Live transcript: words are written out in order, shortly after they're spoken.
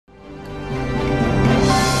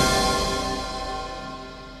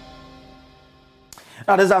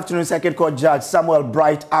Now, this afternoon, Circuit Court Judge Samuel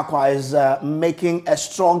Bright Akwa is making a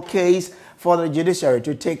strong case for the judiciary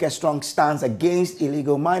to take a strong stance against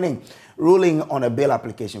illegal mining, ruling on a bail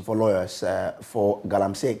application for lawyers for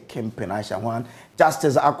galamsey kingpin AISHA HUANG.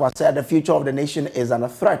 Justice Akwa said the future of the nation is under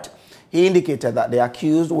threat. He indicated that the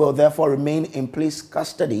accused will therefore remain in police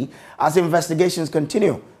custody as investigations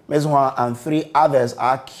continue. Ms. Huang and 3 others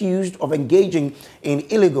are accused of engaging in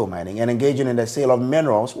illegal mining and engaging in the sale of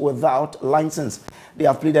minerals without license. They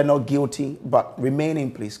have pleaded not guilty but remain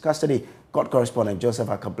in police custody. Court correspondent Joseph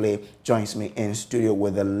Akable joins me in studio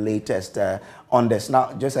with the latest on this.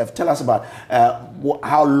 Now, Joseph, tell us about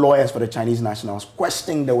how lawyers for the Chinese nationals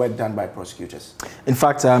question the work done by prosecutors. In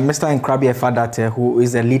fact, Mr. Nkrabi Efadate, who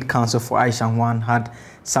is the lead counsel for AISHA HUANG, had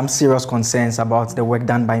some serious concerns about the work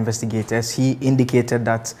done by investigators. He indicated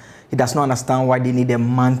that he does not understand why they need a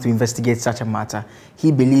month to investigate such a matter. He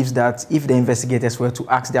believes that if the investigators were to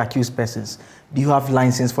ask the accused persons, do you have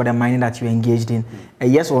license for the mining that you engaged in? A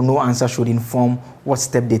yes or no answer should inform what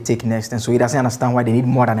step they take next. And so he doesn't understand why they need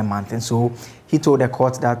more than a month. And so he told the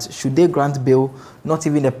court that should they grant bail, not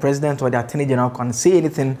even the president or the attorney general can say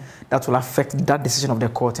anything that will affect that decision of the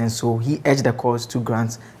court. And so he urged the court to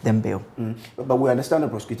grant them bail. But we understand the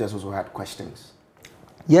prosecutors also had questions.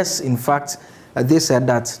 Yes, in fact, they said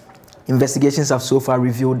that investigations have so far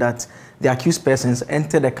revealed that the accused persons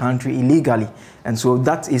entered the country illegally. And so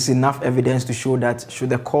that is enough evidence to show that should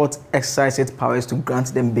the court exercise its powers to grant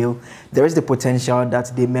them bail, there is the potential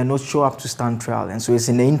that they may not show up to stand trial. And so it's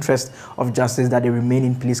in the interest of justice that they remain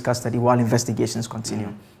in police custody while investigations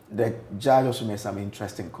continue. The judge also made some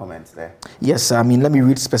interesting comments there. Yes, I mean, let me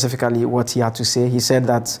read specifically what he had to say. He said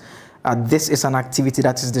that this is an activity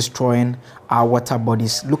that is destroying our water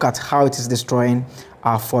bodies. Look at how it is destroying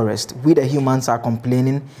our forest. We the humans are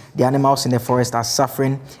complaining. The animals in the forest are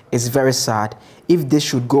suffering. It's very sad. If this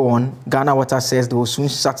should go on, Ghana Water says they will soon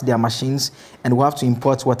shut their machines and we'll have to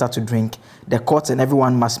import water to drink. The courts and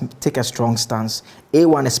everyone must take a strong stance.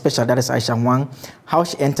 A1 especially, that is AISHA HUANG, how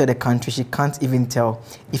she entered the country, she can't even tell.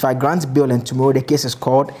 If I grant bail and tomorrow the case is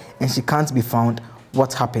called and she can't be found,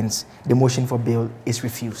 what happens? The motion for bail is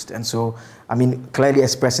refused. And so, I mean, clearly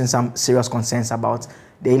expressing some serious concerns about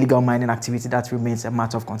the illegal mining activity that remains a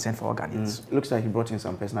matter of concern for Ghanaians. Looks like you brought in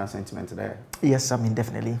some personal sentiment there. Yes, I mean,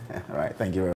 definitely. All right, thank you very much.